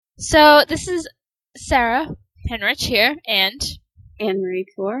So this is Sarah Penrich here, and Anne-Marie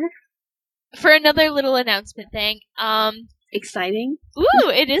Kaur. For another little announcement thing. Exciting. Ooh,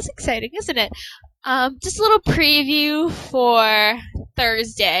 it is exciting, isn't it? Just a little preview for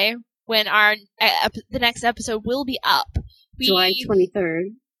Thursday when the next episode will be up. July 23rd.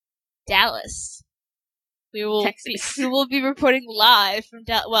 Dallas. We will Texas. We will be reporting live from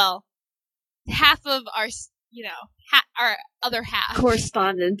half of our our other half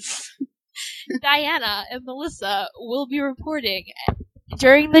correspondents. Diana and Melissa will be reporting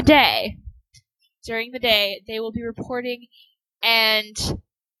during the day. During the day, they will be reporting and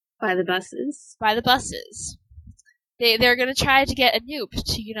by the buses. They're going to try to get a noob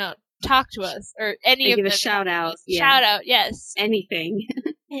to talk to us or any of them. Give a shout out. Yeah. Shout out, yes. Anything.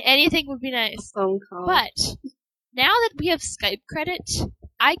 Anything would be nice. A phone call. But now that we have Skype credit,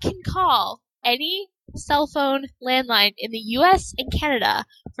 I can call any cell phone landline in the US and Canada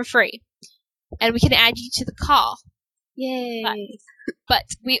for free. And we can add you to the call. Yay. But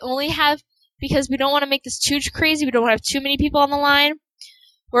we only have, because we don't want to make this too crazy, we don't want to have too many people on the line,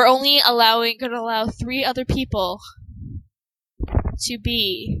 we're only going to allow 3 other people to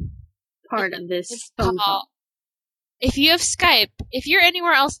be part of this phone call. If you have Skype, if you're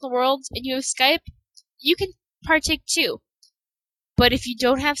anywhere else in the world and you have Skype, you can partake too. But if you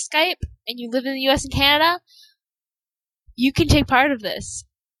don't have Skype and you live in the US and Canada, you can take part of this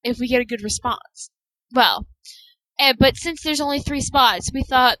if we get a good response. Well, but since there's only 3 spots, we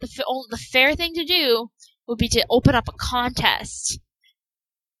thought the fair thing to do would be to open up a contest.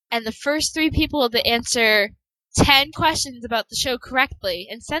 And the first 3 people to answer 10 questions about the show correctly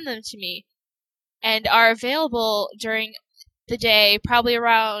and send them to me and are available during the day, probably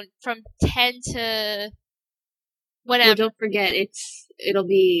around from 10 to whenever. Well, don't forget, it'll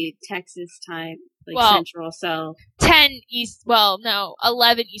be Texas time, Central, so 11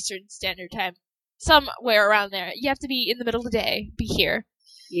 Eastern Standard Time. Somewhere around there. You have to be in the middle of the day, be here.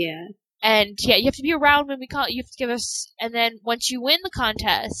 Yeah. And you have to be around when we call. You have to give us, and then once you win the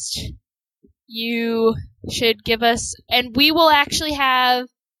contest, you should give us, and we will actually have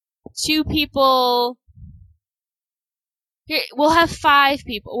 2 people. Here, we'll have 5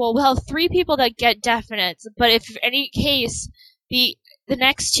 people. Well, we'll have 3 people that get definites, but if in any case, the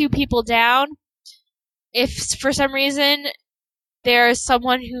next 2 people down, if for some reason there's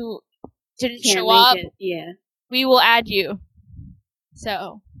someone who didn't show up, we will add you.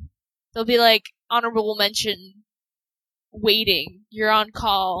 So there'll be honorable mention waiting. You're on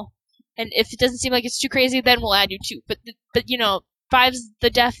call, and if it doesn't seem like it's too crazy, then we'll add you too. But 5's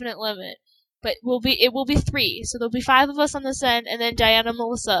the definite limit. But it will be 3, so there'll be 5 of us on this end, and then Diana and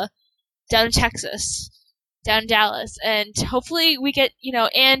Melissa down in Texas, down in Dallas, and hopefully we get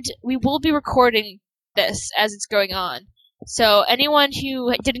and we will be recording this as it's going on. So anyone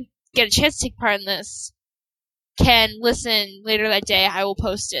who didn't get a chance to take part in this can listen later that day. I will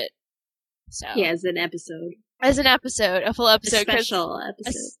post it. So as an episode. A full episode. A special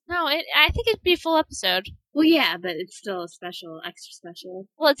episode. I think it'd be a full episode. Well, yeah, but it's still extra special.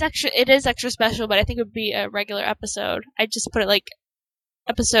 Well, it is extra special, but I think it would be a regular episode. I just put it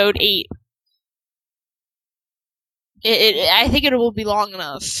episode 8. I think it will be long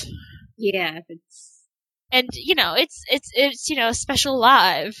enough. Yeah, if it's. And it's a special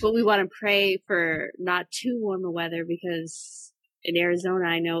live. But we want to pray for not too warm a weather because in Arizona,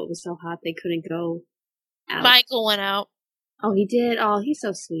 I know it was so hot they couldn't go out. Michael went out. Oh, he did? Oh, he's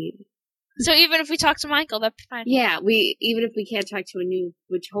so sweet. So even if we talk to Michael, that'd be fine. Yeah, even if we can't talk to a new,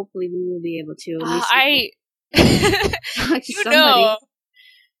 which hopefully we will be able to. Talk to somebody.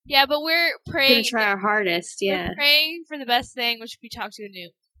 Yeah, but we're praying. We're gonna try our hardest. Yeah, we're praying for the best thing, which would be talk to a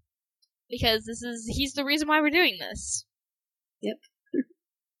new. Because he's the reason why we're doing this. Yep.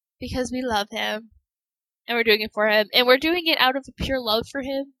 Because we love him. And we're doing it for him. And we're doing it out of a pure love for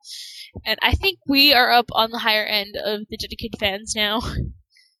him. And I think we are up on the higher end of the dedicated fans now.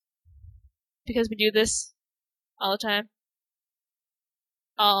 Because we do this all the time.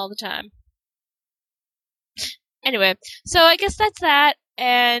 All the time. Anyway, so I guess that's that.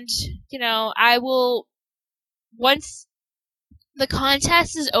 And, I will, once the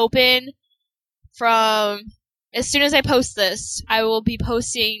contest is open, from as soon as I post this, I will be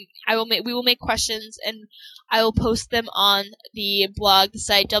posting. We will make questions, and I will post them on the blog, the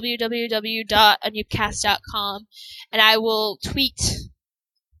site www.anoobcast.com, and I will tweet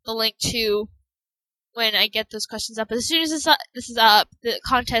the link to when I get those questions up. As soon as this is up, the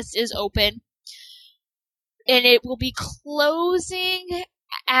contest is open, and it will be closing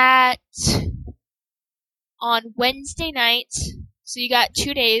on Wednesday night. So you got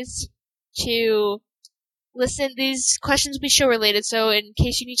 2 days to listen. These questions will be show related, so in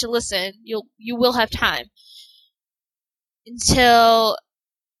case you need to listen, you will have time until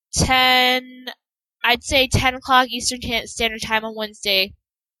 10. I'd say 10 o'clock Eastern Standard Time on Wednesday,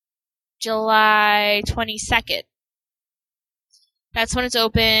 July 22nd. That's when it's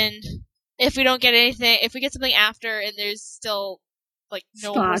open. If we don't get anything, if we get something after and there's still like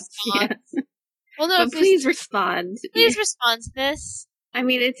no response, yeah. well, no, but please respond. Please respond to this. I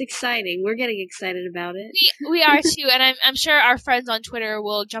mean, it's exciting. We're getting excited about it. We are too, and I'm sure our friends on Twitter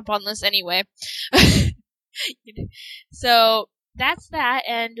will jump on this anyway. So that's that,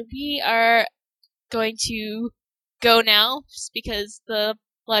 and we are going to go now, just because the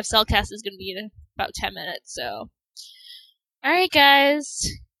live cellcast is going to be in about 10 minutes. So, all right, guys.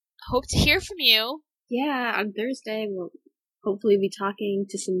 Hope to hear from you. Yeah, on Thursday we'll hopefully be talking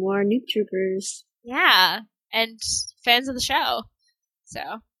to some more Noob Troopers. Yeah, and fans of the show. So,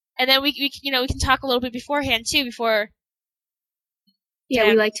 and then we can talk a little bit beforehand too. Yeah,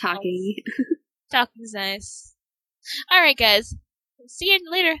 we like talking. Talking's nice. All right, guys. See you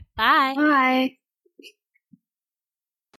later. Bye. Bye.